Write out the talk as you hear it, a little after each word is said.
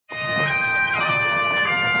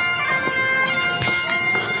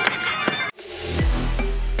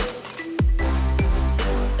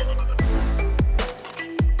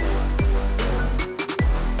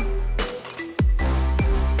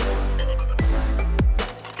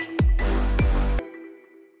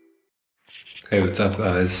Hey, what's up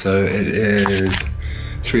guys? So it is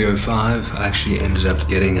 3:05. I actually ended up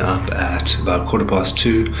getting up at about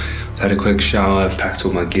 2:15. Had a quick shower, I've packed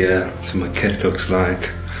all my gear. So my kit looks like,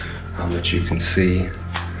 which you can see.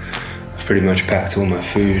 I've pretty much packed all my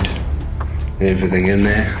food and everything in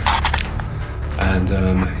there. And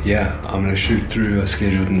yeah, I'm gonna shoot through. I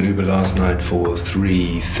scheduled an Uber last night for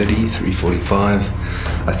 3:30, 3:45.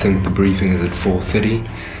 I think the briefing is at 4:30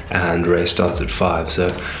 and race starts at 5. So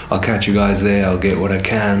I'll catch you guys there. I'll get what I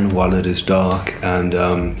can while it is dark and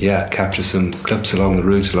yeah, capture some clips along the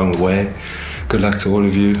route, along the way. Good luck to all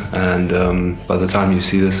of you, and by the time you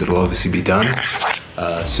see this, it'll obviously be done.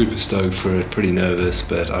 Super stoked for it, pretty nervous,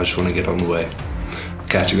 but I just want to get on the way.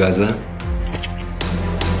 Catch you guys there.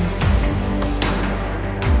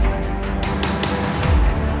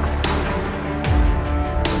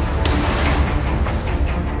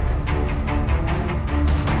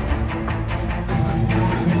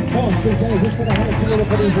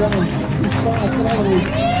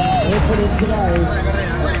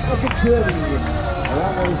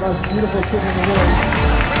 Beautiful kid in the world.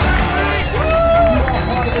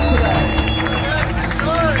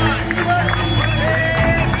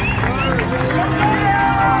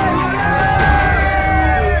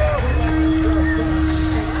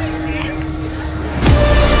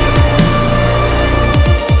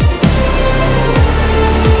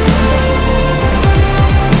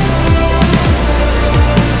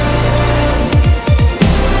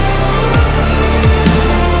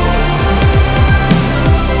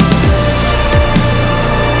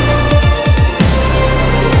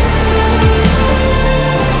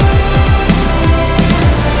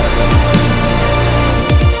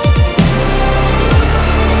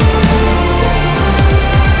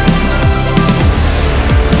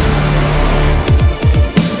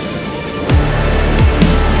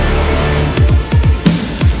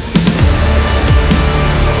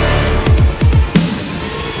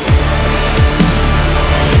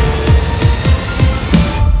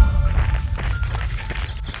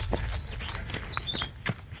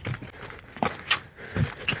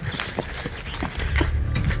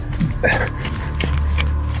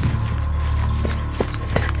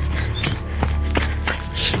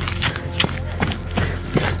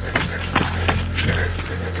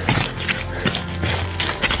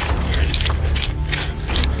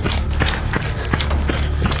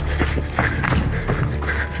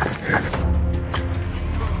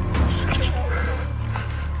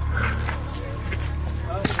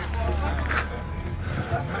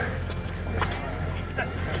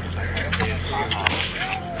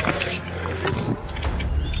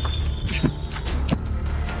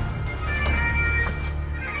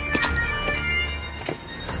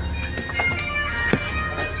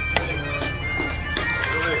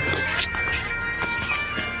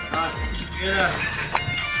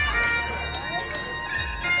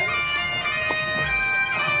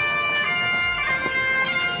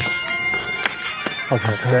 How's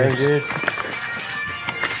that going, dude?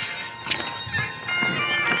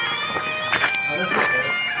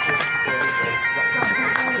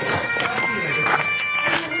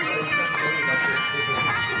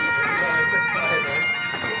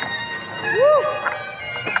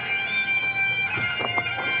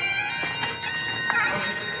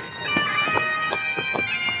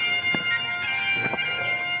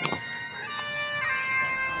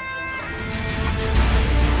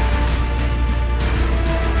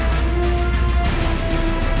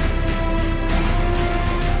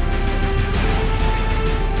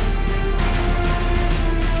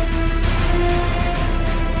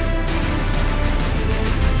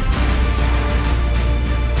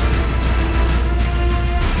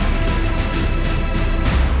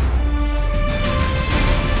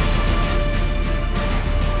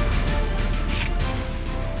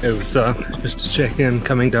 Hey, what's up? Just to check in,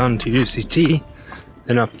 coming down to UTCT,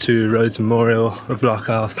 then up to Rhodes Memorial, a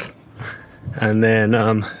blockhouse, and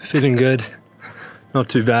then feeling good, not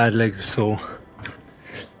too bad, legs are sore,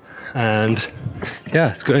 and yeah,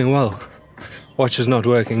 it's going well. Watch is not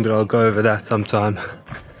working, but I'll go over that sometime,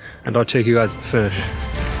 and I'll check you guys at the finish.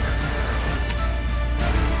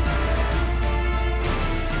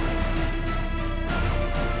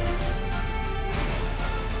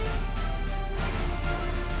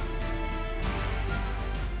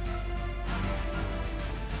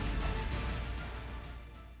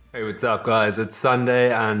 Hey, what's up guys? It's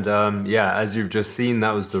Sunday and yeah, as you've just seen,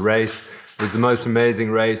 that was the race. It was the most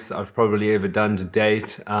amazing race I've probably ever done to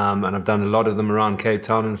date, and I've done a lot of them around Cape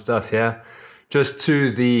Town and stuff here. Just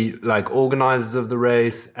to the organizers of the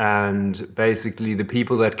race and basically the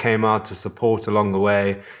people that came out to support along the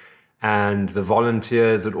way. and the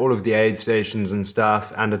volunteers at all of the aid stations and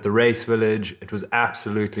stuff, and at the race village. It was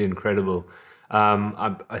absolutely incredible.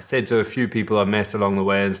 I said to a few people I met along the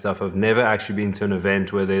way and stuff, I've never actually been to an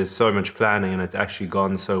event where there's so much planning and it's actually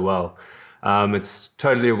gone so well. It's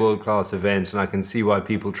totally a world-class event, and I can see why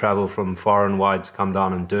people travel from far and wide to come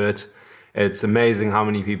down and do it. It's amazing how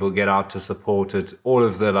many people get out to support it. All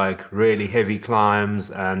of the like really heavy climbs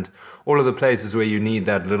and all of the places where you need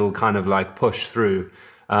that little kind of like push through.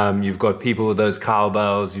 You've got people with those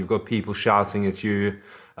cowbells, you've got people shouting at you.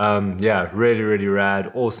 Yeah, really, really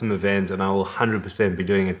rad, awesome event, and I will 100% be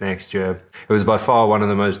doing it next year. It was by far one of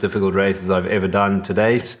the most difficult races I've ever done to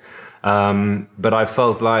date. But I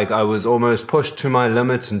felt like I was almost pushed to my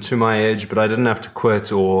limits and to my edge, but I didn't have to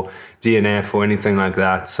quit or DNF or anything like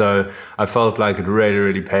that. So I felt like it really,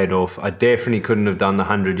 really paid off. I definitely couldn't have done the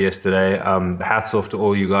 100 yesterday. Hats off to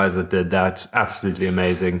all you guys that did that. Absolutely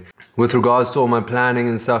amazing. With regards to all my planning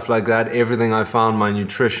and stuff like that, everything I found, my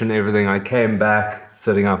nutrition, everything, I came back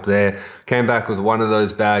sitting up there, came back with one of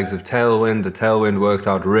those bags of Tailwind. The Tailwind worked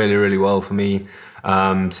out really, really well for me.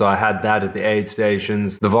 So I had that at the aid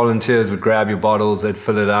stations. The volunteers would grab your bottles, they'd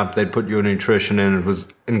fill it up, they'd put your nutrition in. It was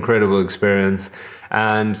an incredible experience,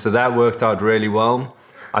 and so that worked out really well.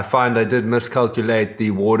 I find I did miscalculate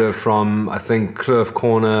the water from, I think, Kloof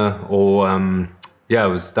Corner, or yeah, it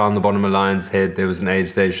was down the bottom of Lion's Head. There was an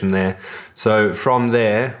aid station there, so from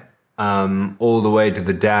there all the way to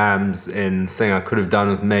the dams in thing, I could have done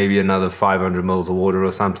with maybe another 500 mils of water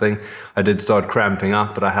or something. I did start cramping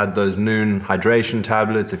up, but I had those noon hydration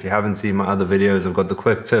tablets. If you haven't seen my other videos, I've got the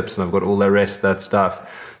quick tips and I've got all the rest of that stuff.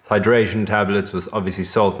 Hydration tablets with obviously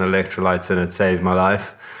salt and electrolytes in it saved my life.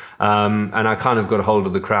 And I kind of got a hold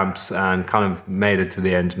of the cramps and kind of made it to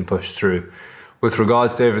the end and pushed through. With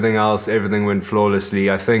regards to everything else, everything went flawlessly.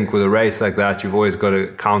 I think with a race like that, you've always got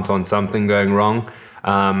to count on something going wrong.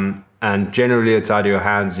 And generally it's out of your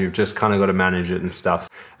hands, and you've just kind of got to manage it and stuff.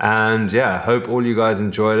 And yeah, hope all you guys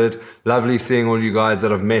enjoyed it. Lovely seeing all you guys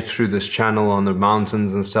that I've met through this channel on the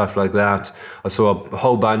mountains and stuff like that. I saw a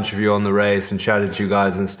whole bunch of you on the race and chatted to you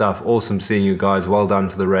guys and stuff. Awesome seeing you guys, well done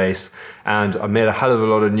for the race. And I met a hell of a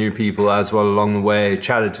lot of new people as well along the way,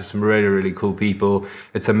 chatted to some really, really cool people.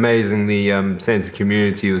 It's amazing the sense of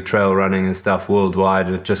community with trail running and stuff worldwide.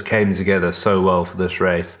 It just came together so well for this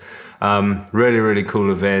race. Really, really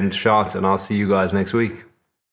cool event, shot, and I'll see you guys next week.